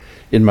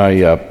In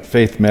my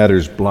Faith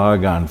Matters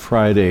blog on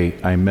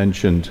Friday, I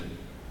mentioned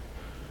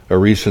a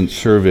recent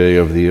survey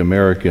of the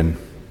American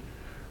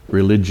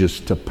religious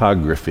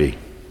topography.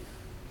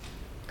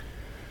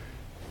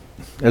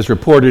 As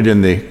reported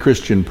in the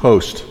Christian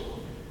Post,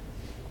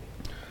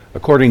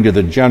 according to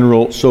the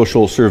General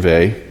Social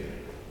Survey,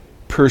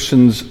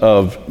 persons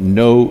of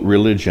no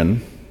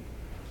religion,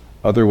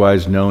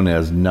 otherwise known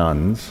as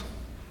nones,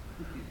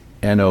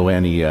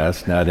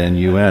 N-O-N-E-S, not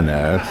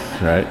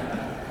N-U-N-S, right?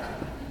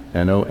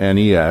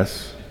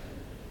 N-O-N-E-S.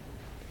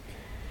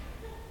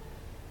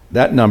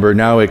 That number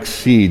now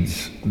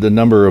exceeds the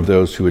number of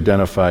those who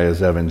identify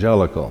as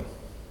evangelical.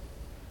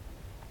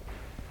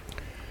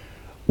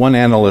 One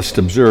analyst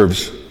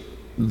observes,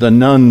 the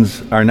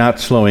nones are not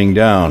slowing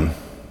down.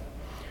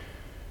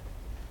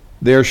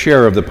 Their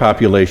share of the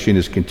population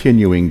is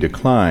continuing to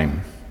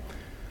climb,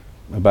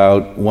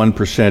 about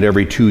 1%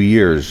 every 2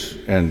 years,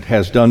 and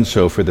has done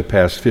so for the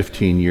past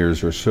 15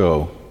 years or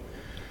so.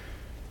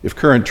 If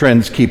current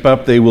trends keep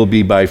up, they will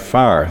be by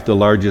far the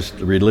largest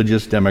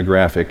religious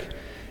demographic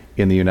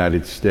in the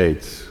United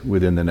States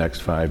within the next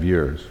 5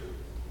 years.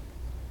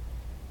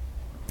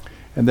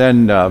 And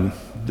then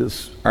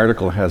this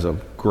article has a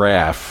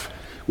graph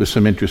with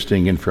some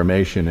interesting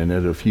information in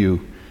it, a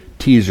few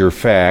teaser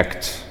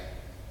facts.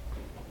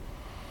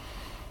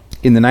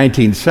 In the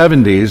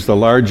 1970s, the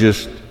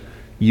largest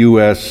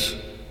U.S.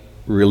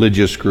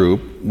 religious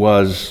group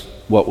was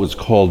what was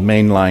called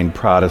mainline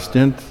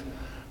Protestant.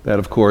 That,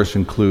 of course,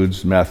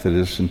 includes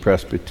Methodists and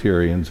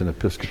Presbyterians and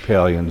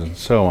Episcopalians and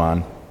so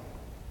on.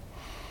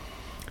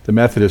 The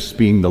Methodists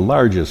being the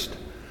largest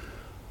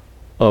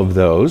of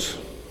those.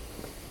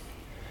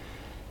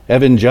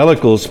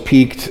 Evangelicals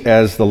peaked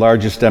as the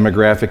largest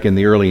demographic in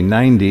the early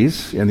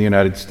 90s in the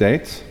United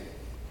States.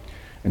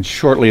 And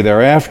shortly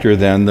thereafter,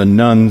 then, the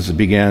nones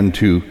began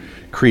to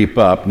creep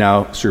up,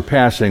 now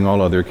surpassing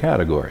all other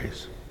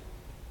categories.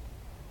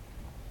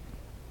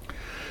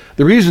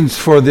 The reasons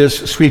for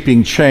this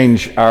sweeping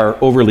change are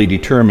overly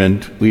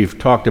determined. We've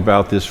talked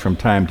about this from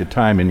time to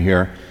time in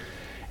here,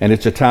 and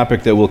it's a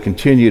topic that will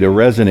continue to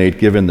resonate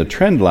given the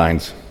trend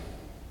lines.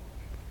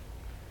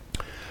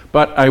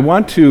 But I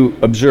want to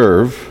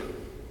observe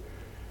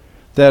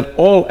that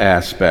all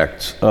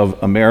aspects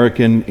of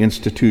American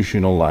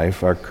institutional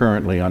life are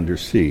currently under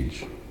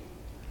siege.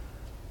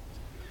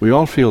 We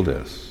all feel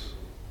this.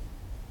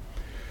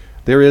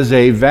 There is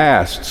a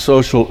vast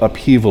social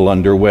upheaval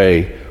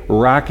underway,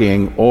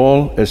 rocking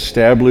all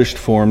established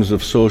forms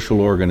of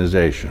social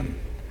organization: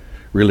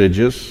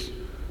 religious,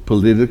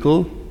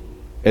 political,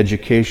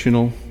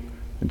 educational,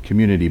 and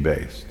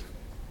community-based.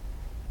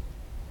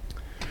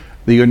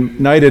 The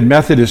United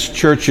Methodist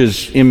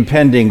Church's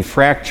impending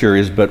fracture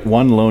is but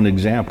one lone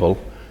example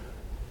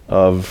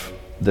of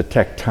the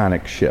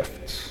tectonic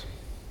shifts.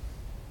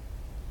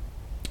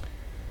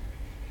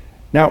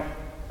 Now,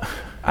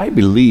 I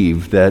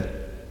believe that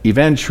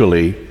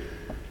eventually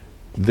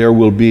there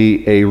will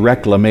be a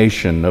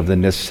reclamation of the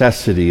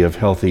necessity of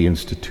healthy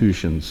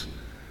institutions,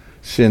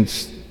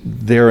 since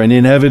they're an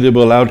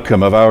inevitable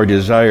outcome of our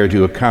desire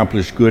to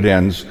accomplish good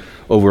ends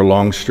over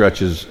long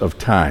stretches of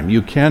time.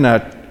 You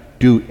cannot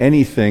do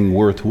anything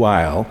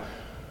worthwhile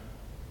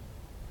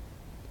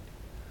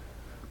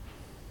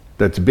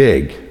that's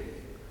big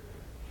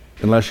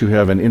unless you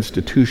have an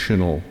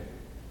institutional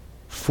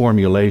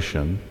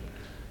formulation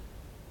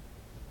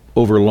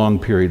over long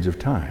periods of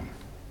time.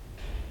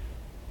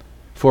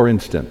 For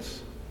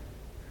instance,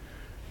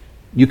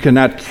 you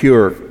cannot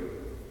cure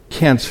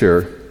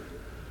cancer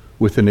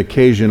with an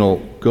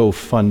occasional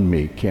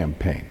GoFundMe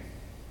campaign.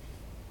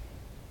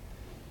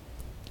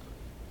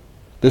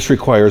 This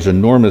requires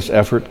enormous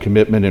effort,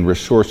 commitment, and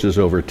resources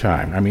over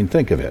time. I mean,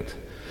 think of it.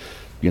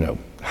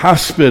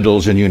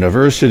 Hospitals and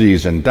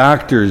universities and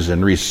doctors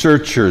and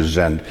researchers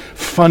and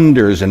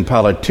funders and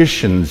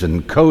politicians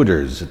and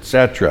coders,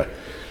 etc.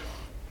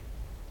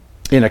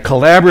 In a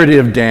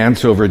collaborative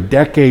dance over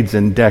decades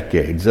and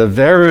decades, a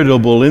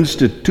veritable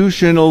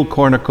institutional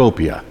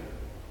cornucopia.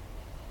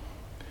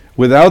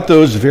 Without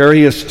those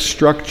various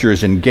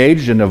structures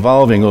engaged and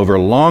evolving over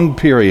long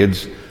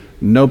periods,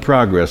 no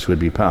progress would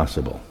be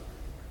possible.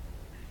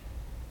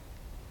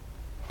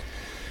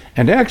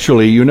 And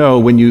actually,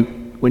 when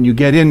you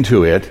get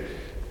into it,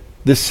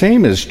 the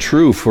same is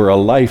true for a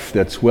life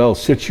that's well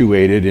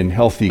situated in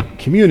healthy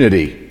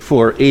community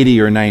for 80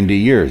 or 90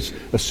 years,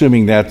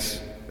 assuming that's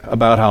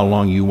about how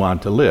long you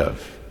want to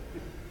live.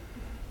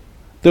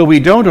 Though we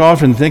don't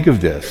often think of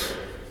this,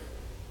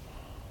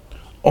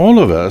 all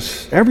of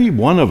us, every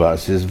one of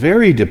us, is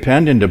very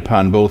dependent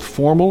upon both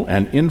formal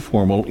and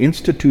informal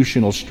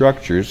institutional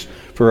structures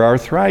for our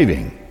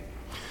thriving.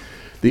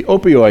 The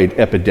opioid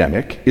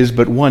epidemic is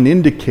but one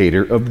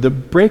indicator of the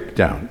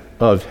breakdown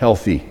of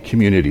healthy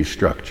community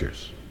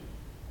structures.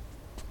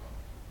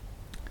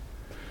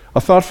 A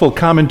thoughtful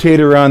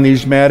commentator on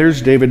these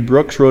matters, David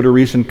Brooks, wrote a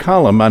recent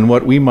column on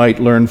what we might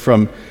learn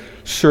from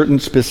certain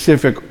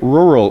specific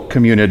rural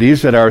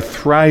communities that are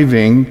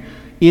thriving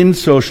in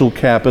social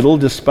capital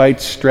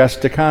despite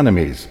stressed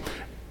economies.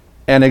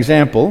 An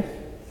example,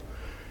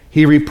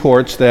 he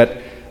reports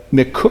that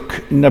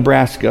McCook,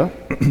 Nebraska,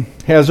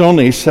 has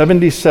only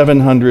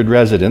 7,700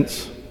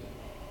 residents,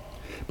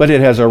 but it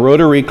has a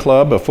Rotary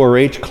Club, a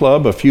 4-H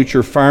club, a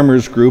Future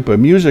Farmers Group, a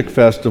music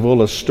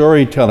festival, a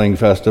storytelling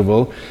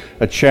festival,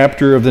 a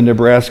chapter of the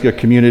Nebraska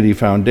Community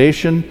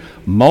Foundation,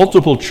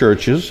 multiple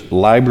churches,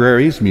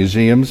 libraries,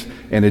 museums,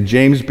 and a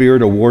James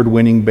Beard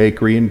award-winning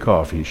bakery and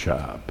coffee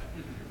shop.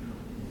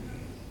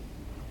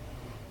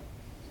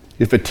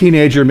 If a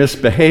teenager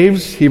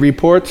misbehaves, he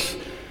reports,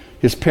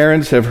 his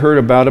parents have heard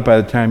about it by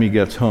the time he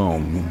gets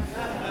home.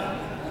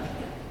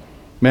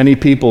 Many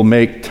people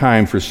make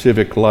time for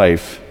civic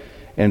life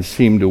and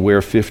seem to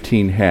wear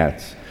 15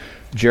 hats.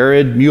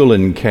 Jared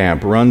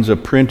Muhlenkamp runs a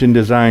print and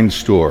design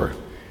store.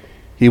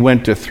 He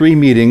went to 3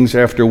 meetings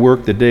after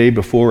work the day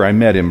before I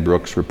met him,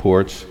 Brooks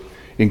reports,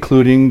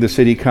 including the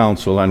city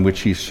council on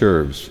which he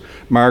serves.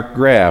 Mark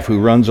Graff, who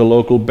runs a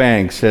local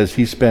bank, says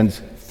he spends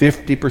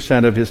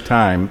 50% of his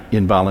time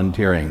in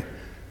volunteering.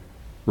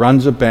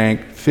 Runs a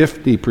bank,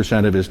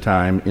 50% of his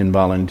time in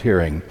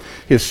volunteering.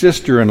 His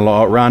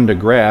sister-in-law, Rhonda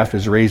Graff,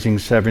 is raising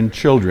 7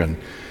 children.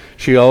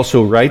 She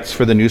also writes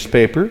for the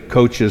newspaper,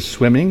 coaches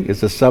swimming,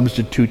 is a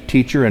substitute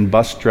teacher and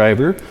bus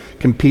driver,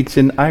 competes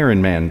in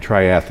Ironman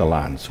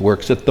triathlons,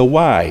 works at the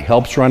Y,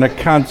 helps run a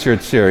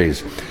concert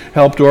series,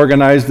 helped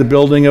organize the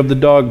building of the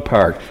dog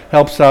park,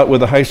 helps out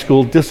with a high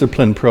school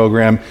discipline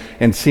program,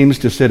 and seems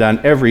to sit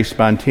on every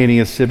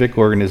spontaneous civic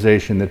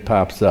organization that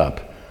pops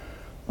up.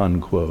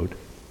 Unquote.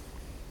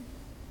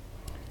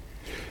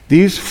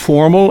 These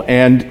formal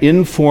and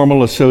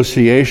informal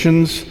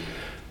associations,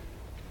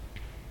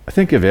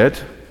 think of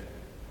it,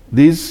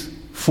 these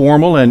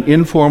formal and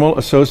informal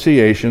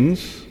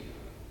associations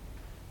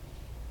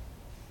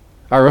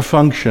are a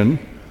function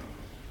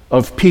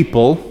of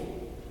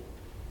people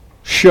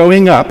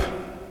showing up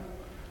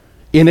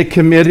in a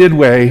committed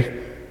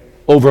way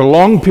over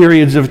long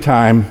periods of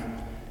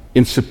time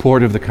in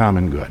support of the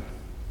common good.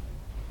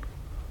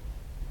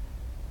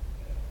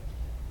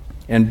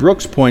 And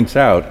Brooks points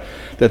out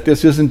that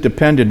this isn't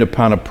dependent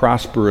upon a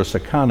prosperous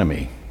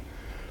economy.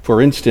 For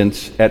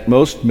instance, at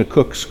most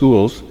McCook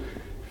schools,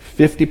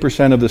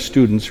 50% of the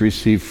students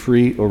receive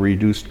free or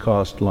reduced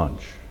cost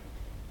lunch.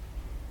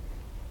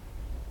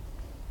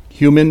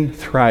 Human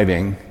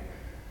thriving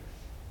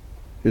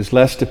is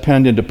less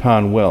dependent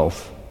upon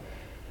wealth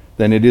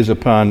than it is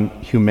upon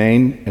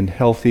humane and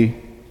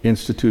healthy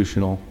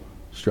institutional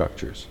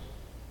structures.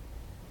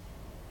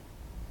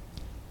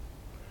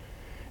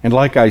 And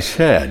like I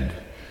said,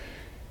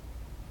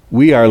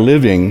 we are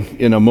living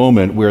in a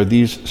moment where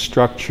these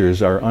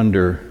structures are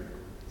under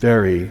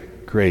very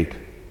great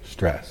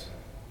stress.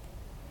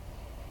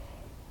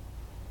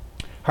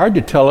 Hard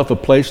to tell if a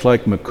place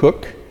like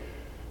McCook,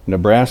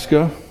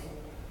 Nebraska,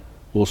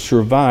 will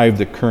survive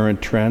the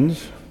current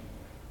trends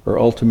or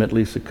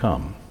ultimately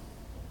succumb.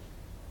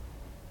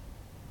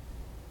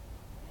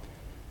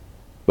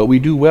 But we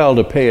do well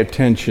to pay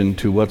attention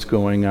to what's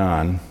going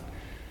on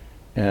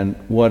and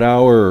what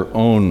our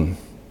own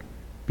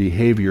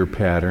behavior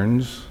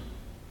patterns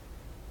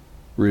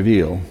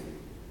reveal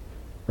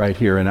right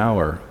here in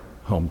our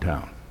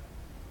hometown.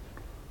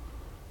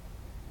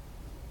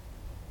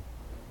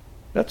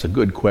 That's a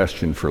good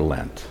question for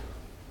Lent.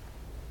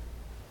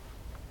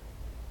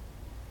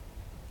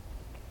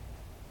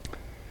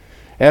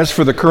 As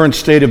for the current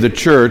state of the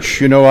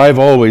church, I've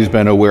always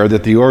been aware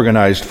that the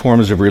organized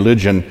forms of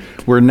religion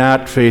were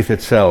not faith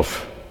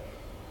itself,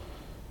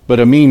 but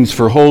a means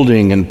for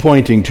holding and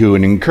pointing to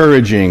and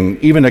encouraging,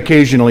 even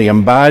occasionally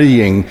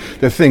embodying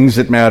the things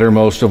that matter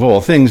most of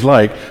all. Things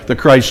like the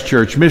Christ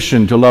Church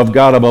mission to love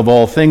God above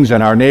all things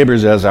and our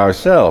neighbors as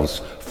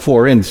ourselves,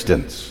 for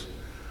instance.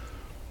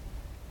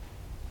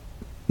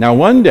 Now,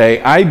 one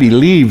day, I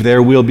believe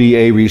there will be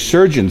a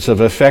resurgence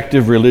of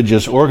effective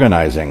religious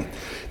organizing.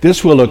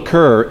 This will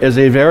occur as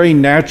a very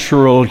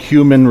natural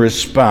human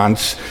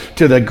response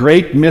to the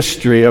great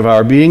mystery of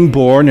our being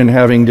born and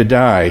having to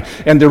die,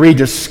 and the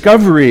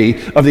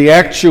rediscovery of the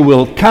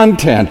actual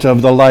content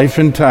of the life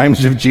and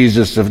times of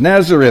Jesus of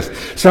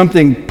Nazareth,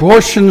 something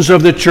portions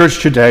of the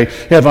church today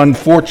have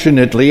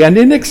unfortunately and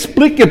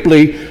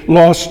inexplicably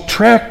lost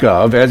track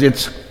of as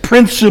its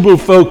principal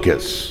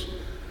focus.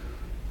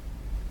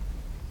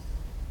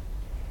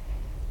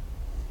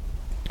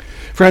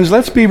 Friends,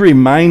 let's be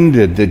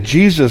reminded that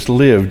Jesus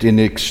lived in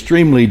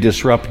extremely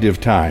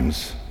disruptive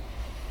times.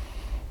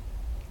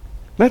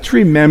 Let's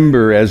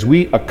remember as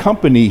we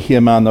accompany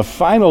him on the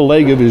final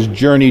leg of his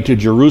journey to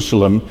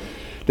Jerusalem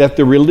that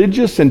the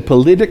religious and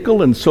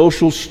political and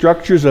social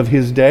structures of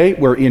his day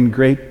were in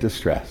great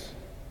distress.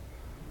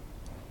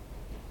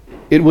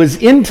 It was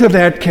into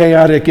that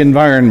chaotic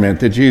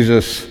environment that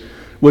Jesus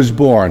was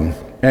born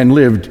and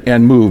lived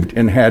and moved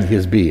and had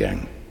his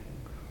being.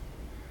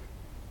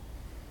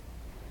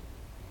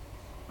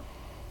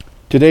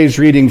 Today's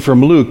reading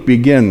from Luke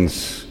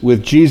begins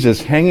with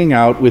Jesus hanging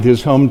out with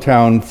his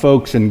hometown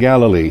folks in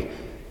Galilee,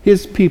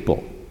 his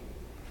people,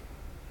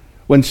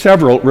 when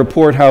several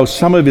report how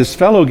some of his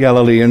fellow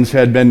Galileans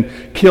had been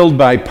killed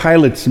by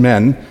Pilate's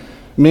men,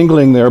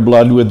 mingling their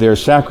blood with their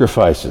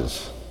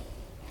sacrifices.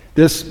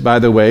 This, by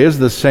the way, is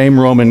the same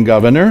Roman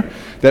governor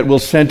that will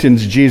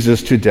sentence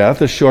Jesus to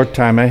death a short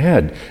time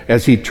ahead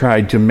as he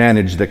tried to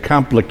manage the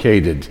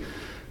complicated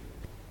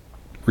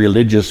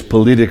religious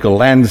political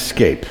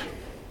landscape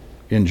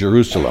in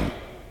Jerusalem.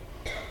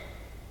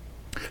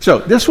 So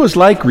this was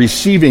like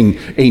receiving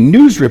a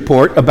news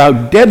report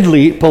about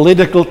deadly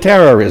political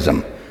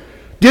terrorism.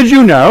 Did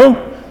you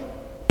know?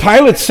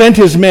 Pilate sent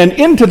his men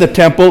into the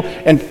temple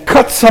and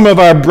cut some of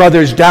our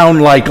brothers down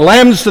like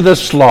lambs to the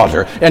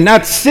slaughter, and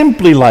not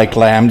simply like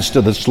lambs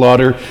to the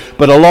slaughter,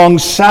 but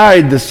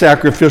alongside the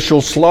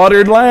sacrificial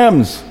slaughtered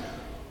lambs.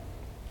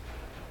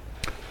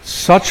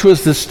 Such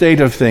was the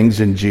state of things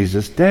in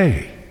Jesus'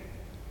 day.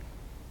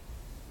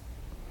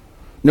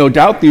 No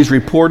doubt these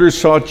reporters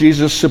sought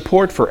Jesus'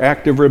 support for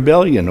active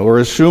rebellion, or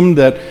assumed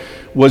that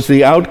was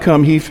the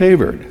outcome he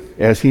favored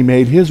as he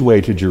made his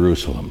way to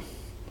Jerusalem.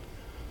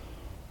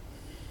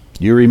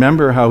 You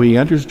remember how he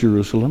enters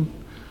Jerusalem,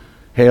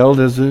 hailed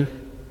as a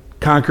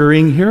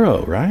conquering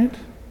hero, right?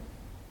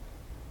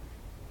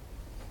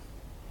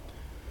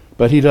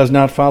 But he does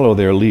not follow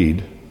their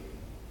lead.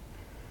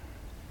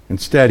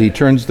 Instead, he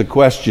turns the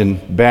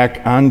question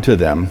back onto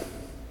them.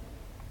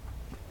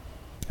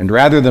 And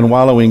rather than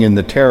wallowing in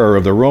the terror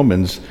of the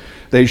Romans,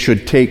 they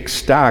should take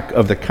stock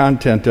of the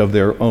content of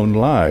their own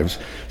lives,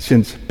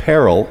 since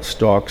peril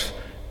stalks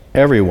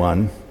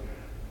everyone,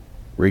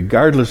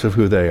 regardless of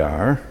who they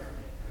are,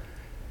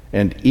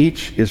 and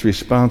each is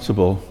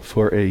responsible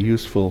for a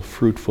useful,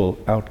 fruitful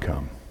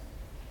outcome.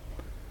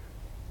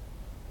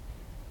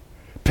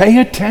 Pay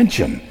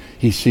attention,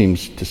 he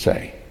seems to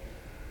say.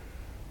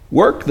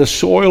 Work the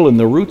soil and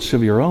the roots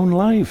of your own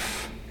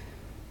life.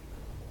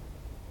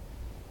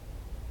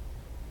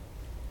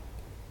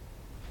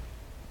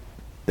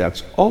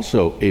 That's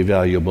also a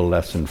valuable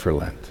lesson for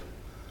Lent.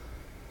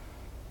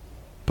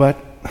 But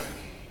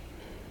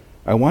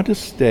I want to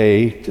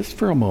stay just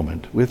for a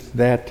moment with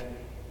that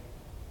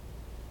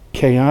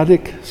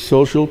chaotic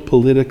social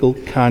political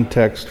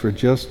context for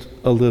just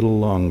a little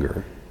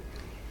longer.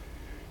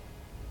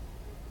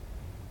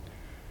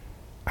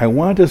 I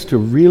want us to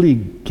really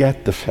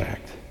get the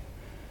fact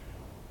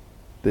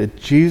that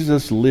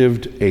Jesus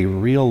lived a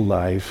real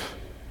life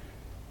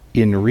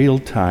in real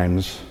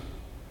times,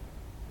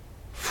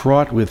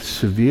 fraught with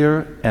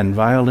severe and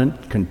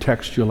violent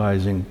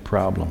contextualizing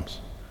problems.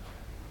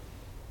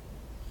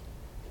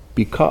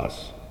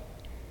 Because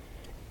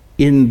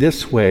in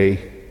this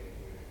way,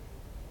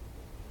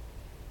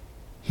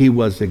 he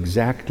was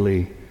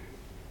exactly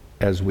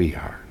as we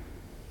are.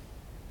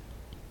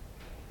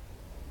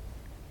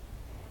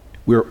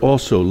 We're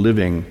also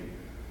living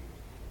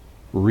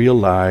real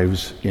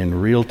lives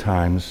in real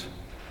times,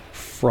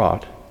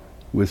 fraught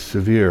with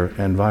severe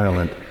and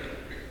violent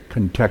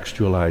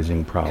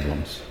contextualizing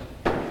problems.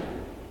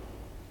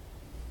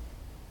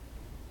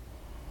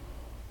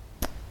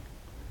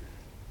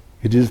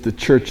 It is the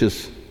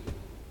church's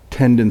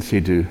tendency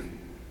to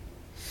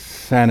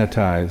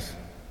sanitize,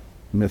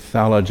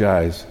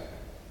 mythologize,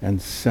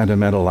 and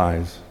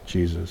sentimentalize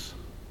Jesus.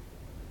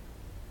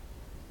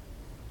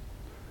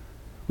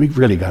 We've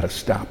really got to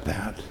stop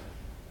that.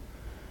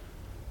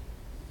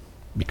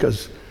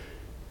 Because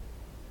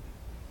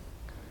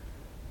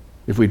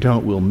if we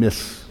don't, we'll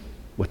miss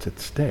what's at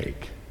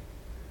stake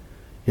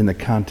in the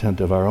content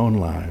of our own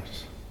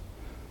lives.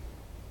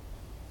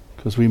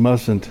 Because we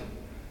mustn't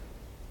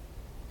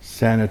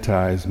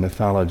sanitize,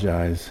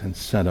 mythologize, and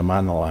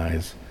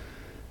sentimentalize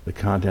the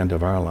content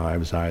of our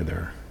lives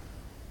either.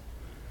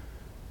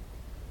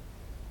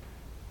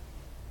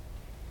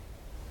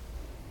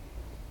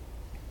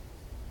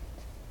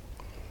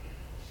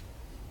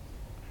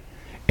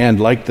 And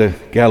like the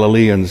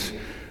Galileans,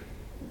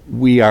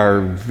 we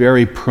are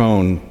very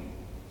prone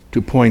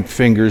to point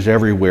fingers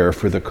everywhere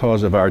for the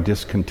cause of our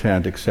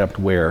discontent, except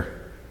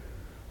where?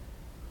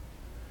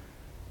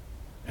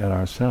 At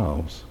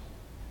ourselves.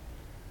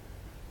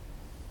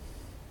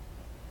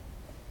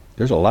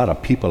 There's a lot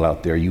of people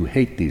out there you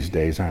hate these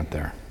days, aren't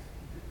there?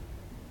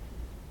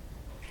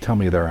 Tell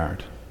me there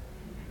aren't.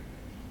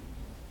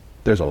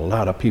 There's a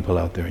lot of people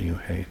out there you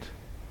hate.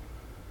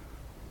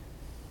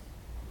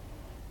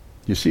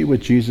 You see what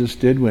Jesus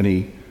did when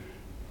he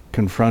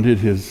confronted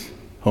his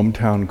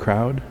hometown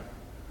crowd?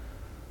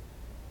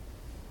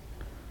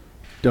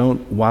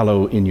 Don't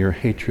wallow in your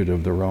hatred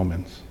of the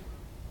Romans.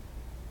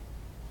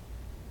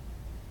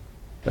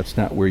 That's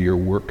not where your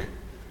work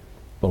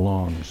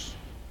belongs.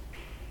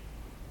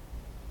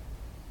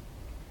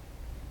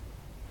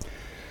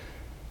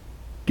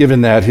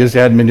 Given that, his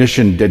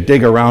admonition to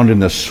dig around in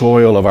the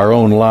soil of our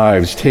own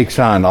lives takes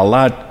on a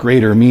lot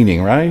greater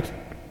meaning, right?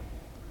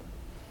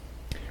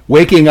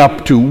 Waking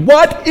up to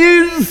what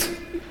is,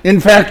 in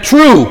fact,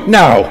 true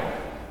now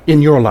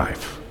in your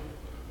life.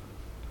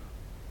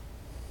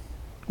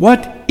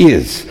 What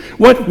is?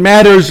 What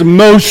matters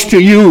most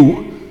to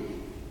you?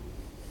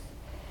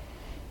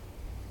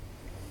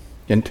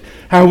 And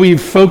how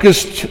we've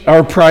focused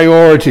our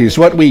priorities,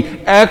 what we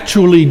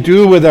actually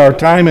do with our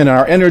time and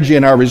our energy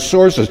and our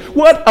resources.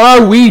 What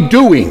are we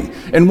doing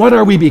and what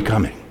are we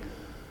becoming?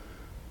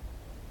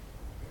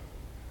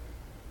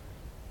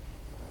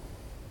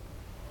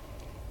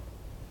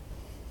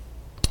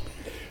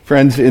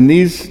 Friends, in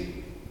these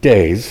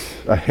days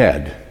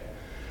ahead,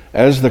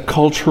 as the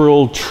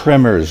cultural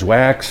tremors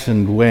wax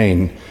and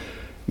wane,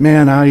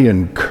 man, I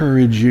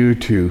encourage you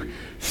to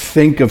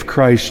think of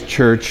Christ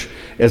Church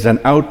as an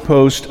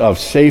outpost of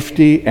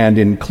safety and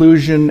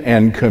inclusion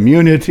and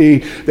community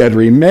that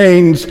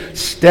remains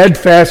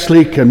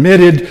steadfastly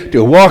committed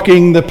to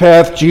walking the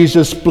path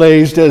Jesus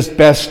blazed as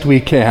best we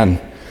can.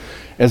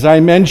 As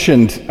I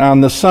mentioned on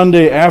the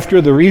Sunday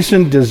after the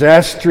recent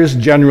disastrous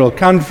General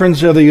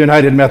Conference of the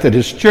United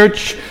Methodist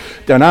Church,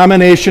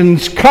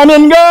 denominations come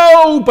and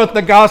go, but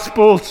the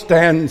gospel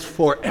stands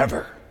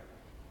forever.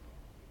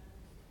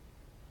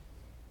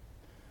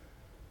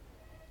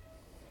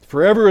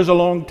 Forever is a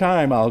long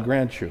time, I'll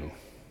grant you.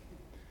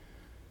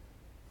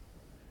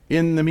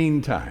 In the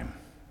meantime,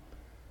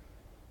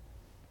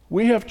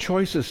 we have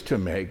choices to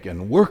make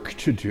and work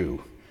to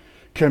do,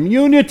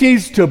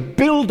 communities to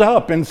build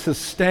up and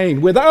sustain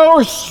with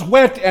our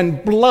sweat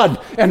and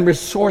blood and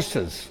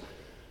resources,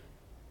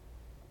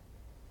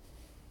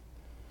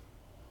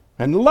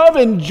 and love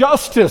and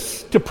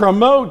justice to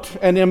promote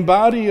and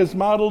embody as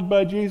modeled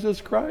by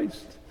Jesus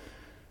Christ.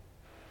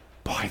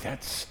 Boy,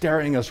 that's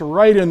staring us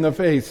right in the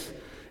face.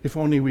 If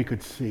only we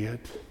could see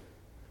it.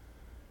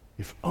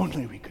 If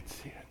only we could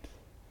see it.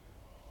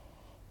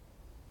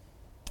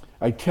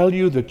 I tell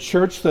you, the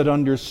church that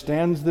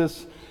understands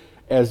this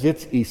as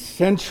its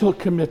essential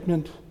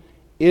commitment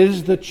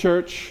is the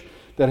church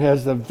that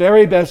has the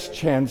very best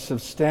chance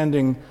of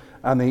standing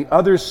on the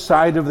other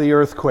side of the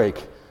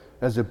earthquake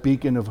as a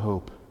beacon of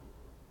hope.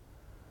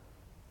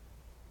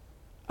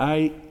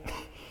 I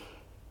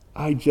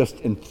just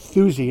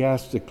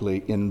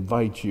enthusiastically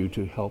invite you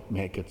to help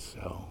make it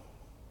so.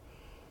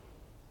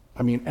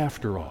 I mean,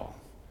 after all,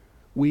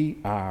 we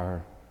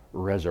are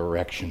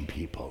resurrection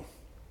people,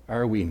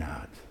 are we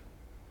not?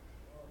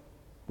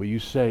 Will you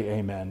say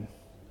amen?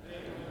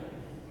 Amen.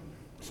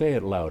 Say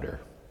it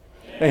louder.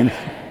 Amen.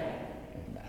 Amen.